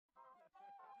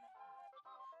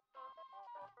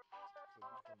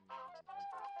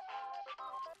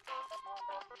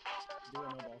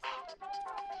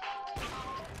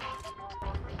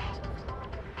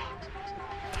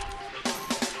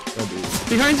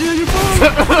Behind you, you fool!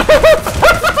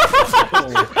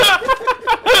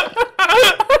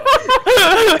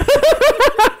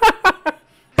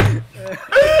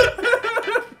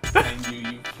 Behind you,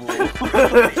 you fool!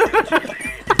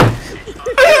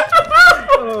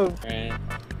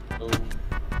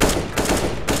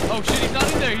 Oh shit, he's not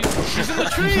in there! He's in the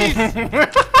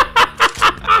trees!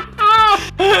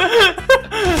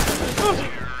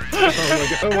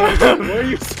 Oh my god, why are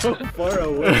you so far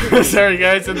away? Sorry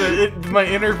guys, my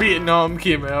inner Vietnam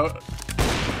came out.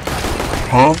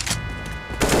 Huh?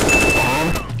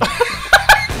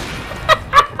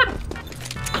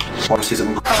 Want to see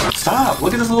some? Stop!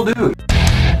 Look at this little dude.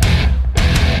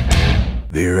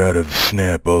 They're out of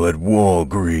Snapple at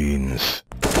Walgreens.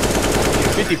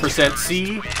 50%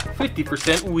 seed,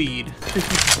 50% weed.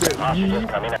 50% ye,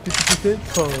 50%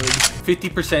 card.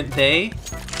 50% they,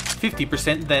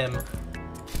 50% them.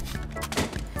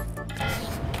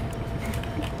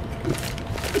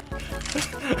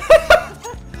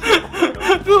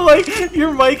 Like,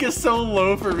 your mic is so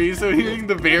low for me, so hearing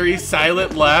the very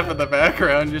silent laugh in the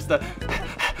background, just a...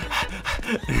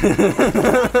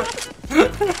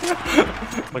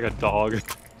 Like a dog.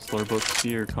 Slurbucks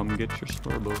here, come get your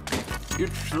Slurbucks.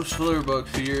 Get your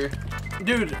Slurbucks here.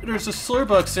 Dude, there's a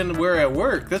Slurbucks in where I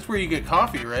work. That's where you get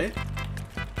coffee, right?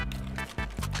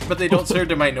 But they don't serve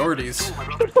to minorities.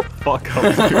 Fuck up,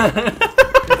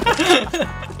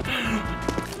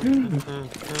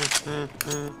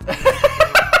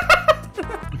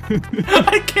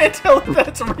 I can't tell if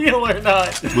that's real or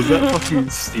not. Was that fucking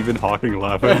Stephen Hawking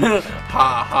laughing? Ha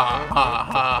ha ha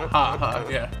ha ha ha,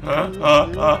 yeah.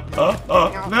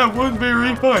 That was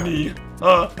very funny.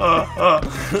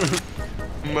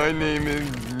 My name is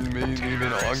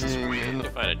Stephen Hawking. We need to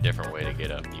find a different way to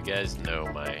get up. You guys know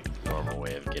my normal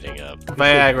way of getting up.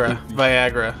 Viagra.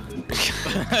 Viagra.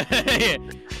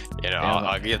 You know,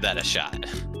 I'll give that a shot.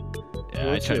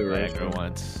 Yeah, I tried Viagra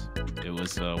once. It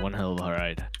was one hell of a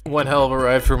ride. One hell of a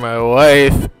ride for my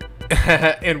wife.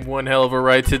 And one hell of a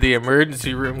ride to the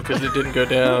emergency room because it didn't go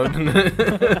down.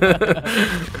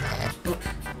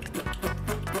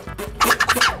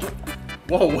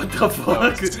 Whoa, what the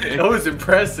fuck? That was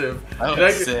impressive. That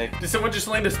was sick. Did someone just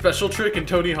land a special trick in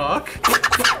Tony Hawk?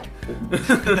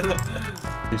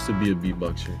 Used to be a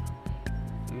beatboxer.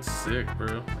 That's sick,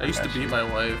 bro. I used to beat my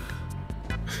wife.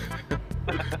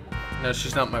 No,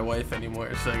 she's not my wife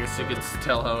anymore, so I guess you could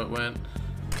tell how it went.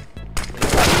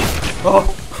 Oh!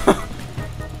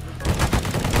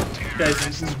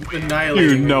 Guys, annihilated.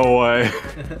 Dude, no way.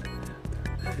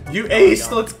 You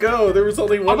aced, let's go! There was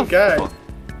only one guy.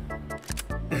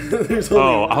 There's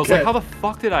only one I was guy. like, how the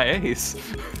fuck did I ace?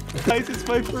 Guys, it's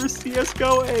my first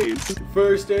CSGO ace!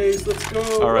 First ace, let's go!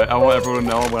 Alright, I want everyone to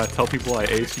know when I tell people I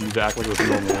ace, you need to act like it was a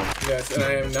normal one. Yes, and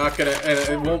I am not gonna, and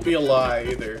it won't be a lie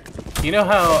either. You know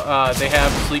how they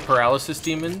have sleep paralysis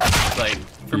demons? Like,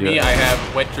 for me, I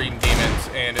have wet dream demons,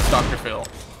 and it's Dr. Phil.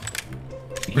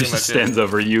 He just stands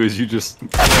over you as you just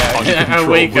I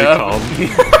wake up.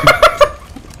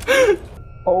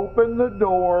 Open the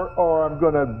door or I'm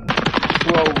gonna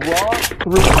throw rocks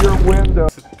through your window.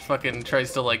 Fucking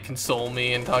tries to like console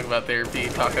me and talk about therapy,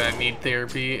 talking I need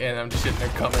therapy, and I'm just sitting there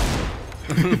coming.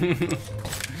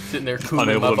 Sitting there cooling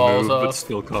Unable my balls to move, off. but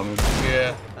still coming.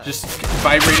 Yeah, just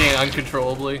vibrating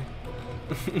uncontrollably.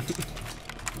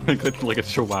 Like a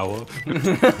chihuahua.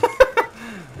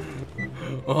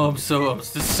 Oh, this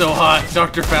is so hot,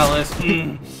 Dr. Phallus.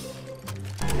 Mm.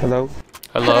 Hello.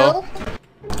 Hello.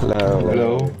 Hello.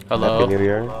 Hello. Hello. Happy New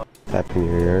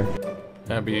Year.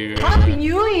 Happy New Year. Happy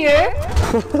New Year.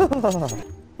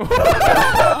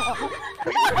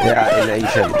 Yeah, in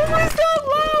Asian.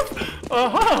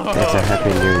 Uh-huh. That's a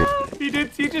Happy New Year.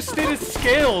 He just did his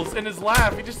scales and his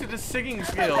laugh. He just did his singing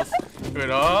scales. He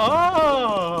went,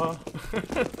 oh. Do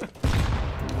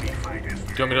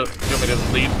you want me to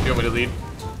lead? Do you want me to lead?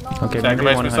 Okay, maybe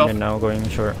Sacrifice 100 myself? now, going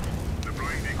short.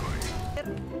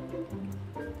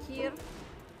 Here.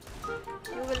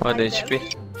 What HP?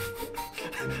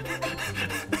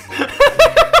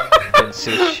 Didn't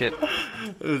see shit.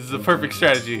 This is the perfect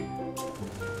strategy.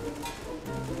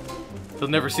 They'll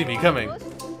never see me coming.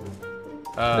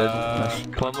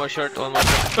 One more short, one more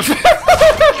short.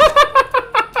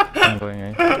 I'm going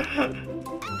A.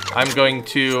 I'm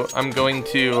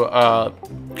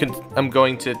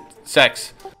going to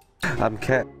sex. I'm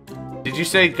cat. Did you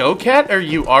say go cat or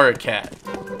you are a cat?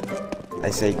 I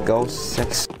say go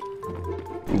sex.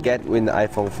 Get win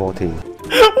iPhone 14.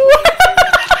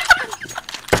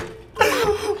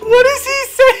 What is he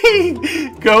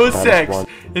saying? Go That is sex. one.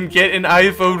 and get an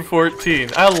iPhone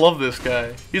 14. I love this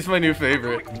guy. He's my new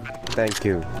favorite. Thank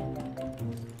you.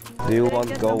 Do you want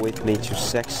to go with me to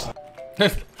sex?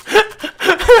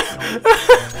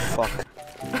 Fuck.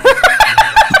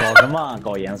 搞什么啊？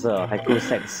搞颜色还够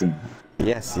sexy。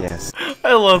 Yes, yes.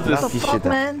 I love this. What the fuck,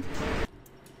 man?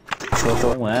 说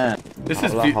中文。 This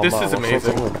is 好啦，好吧， this is 我说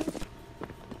中 amazing. 文。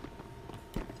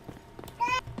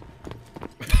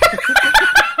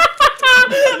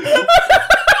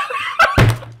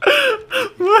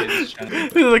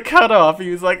This is a cutoff. He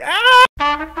was like, ah!